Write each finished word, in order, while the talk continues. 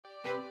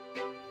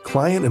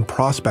Client and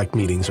prospect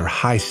meetings are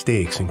high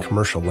stakes in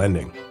commercial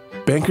lending.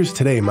 Bankers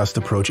today must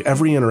approach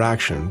every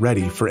interaction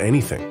ready for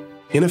anything.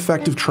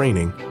 Ineffective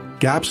training,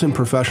 gaps in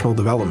professional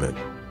development,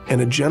 and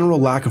a general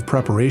lack of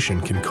preparation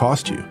can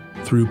cost you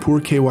through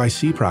poor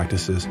KYC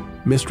practices,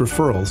 missed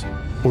referrals,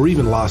 or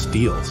even lost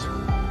deals.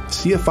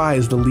 CFI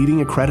is the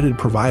leading accredited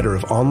provider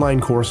of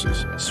online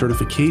courses,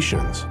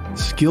 certifications,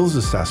 skills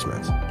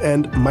assessments,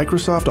 and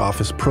Microsoft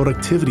Office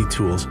productivity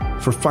tools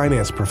for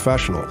finance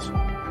professionals.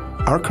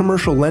 Our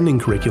commercial lending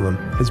curriculum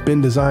has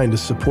been designed to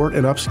support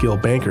and upskill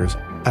bankers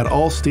at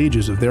all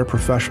stages of their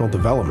professional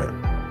development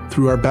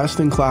through our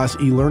best-in-class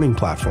e-learning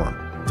platform,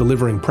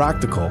 delivering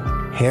practical,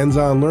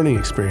 hands-on learning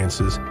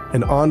experiences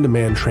and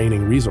on-demand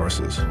training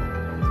resources.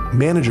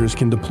 Managers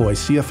can deploy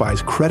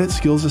CFI's credit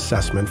skills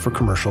assessment for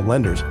commercial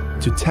lenders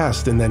to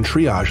test and then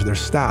triage their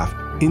staff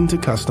into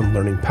custom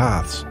learning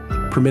paths,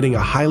 permitting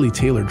a highly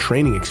tailored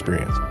training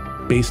experience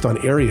based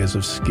on areas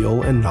of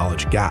skill and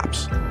knowledge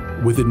gaps.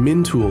 With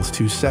admin tools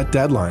to set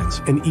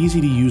deadlines and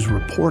easy-to-use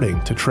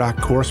reporting to track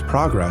course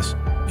progress,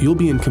 you'll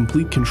be in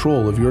complete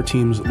control of your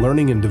team's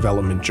learning and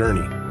development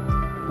journey.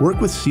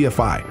 Work with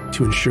CFI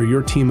to ensure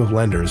your team of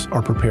lenders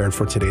are prepared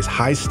for today's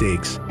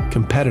high-stakes,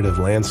 competitive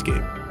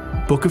landscape.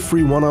 Book a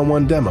free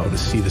one-on-one demo to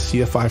see the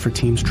CFI for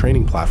Teams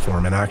training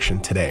platform in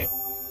action today.